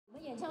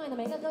上海的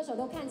每个歌手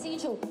都看清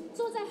楚，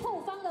坐在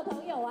后方的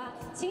朋友啊，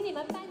请你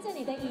们搬正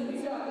你的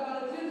椅子。1、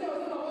2、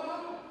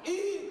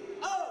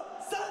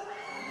3。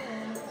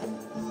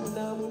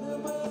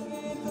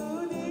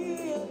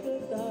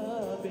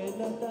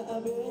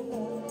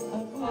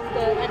Of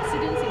the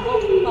accidents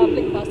involving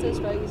public buses,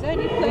 right? Is there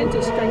any plan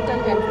to strengthen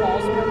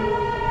enforcement?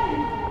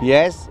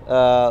 Yes,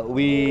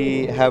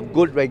 we have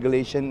good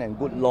regulation and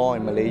good law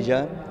in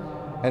Malaysia.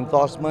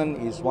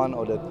 Enforcement is one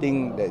of the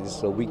things that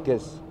is the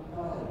weakest.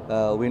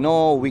 We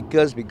know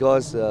weakest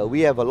because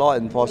we have a law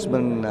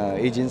enforcement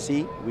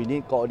agency. We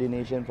need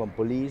coordination from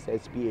police,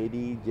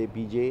 SPAD,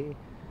 JPJ.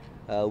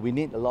 We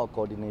need a lot of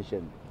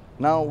coordination.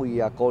 Now we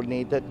are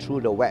coordinated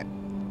through the web.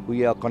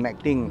 We are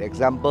connecting.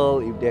 Example,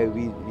 if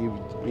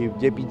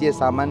JPJ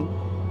summon,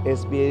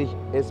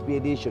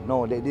 SPAD should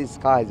know that this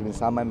car has been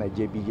summoned by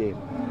JPJ.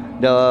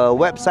 The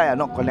website are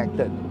not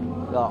connected.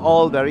 They are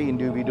all very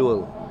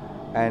individual,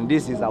 and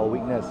this is our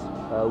weakness.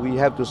 We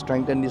have to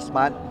strengthen this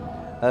part.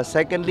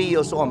 Secondly,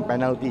 also on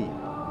penalty,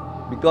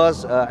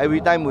 because every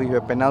time we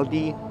have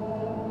penalty,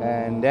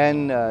 and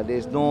then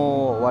there's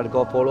no what we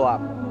call follow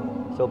up.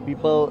 So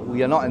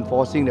we are not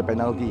enforcing the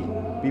penalty.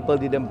 People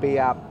didn't pay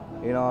up.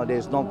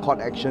 There's no court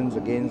actions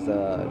against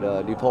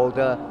the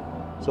defaulter.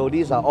 So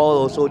these are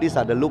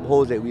the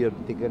loopholes that we have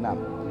taken up.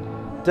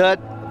 Third,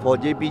 for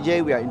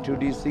JPJ, we are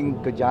introducing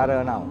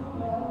Kejara now.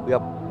 We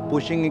are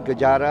pushing in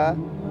Kejara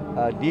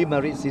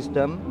demerit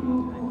system,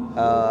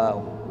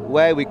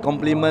 where we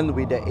complement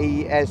with the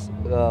AES,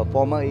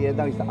 former AES,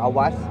 now is the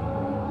AWAS,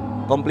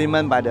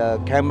 complement by the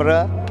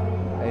camera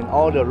in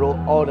all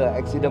the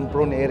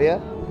accident-prone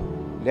area.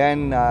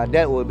 Then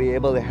that will be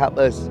able to help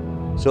us.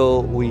 So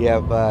we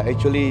have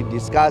actually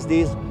discussed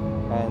this,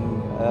 and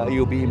it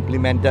will be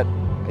implemented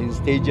in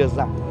stages,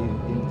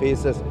 in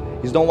phases.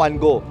 It's not one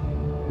go.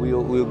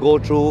 We'll go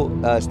through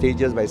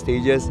stages by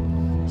stages,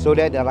 so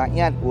that the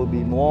rakyat will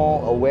be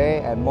more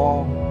aware and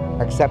more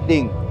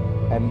accepting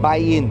and buy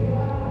in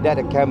that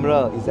the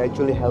camera is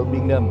actually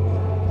helping them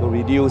to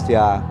reduce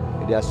their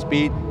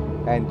speed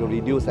and to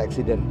reduce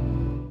accident.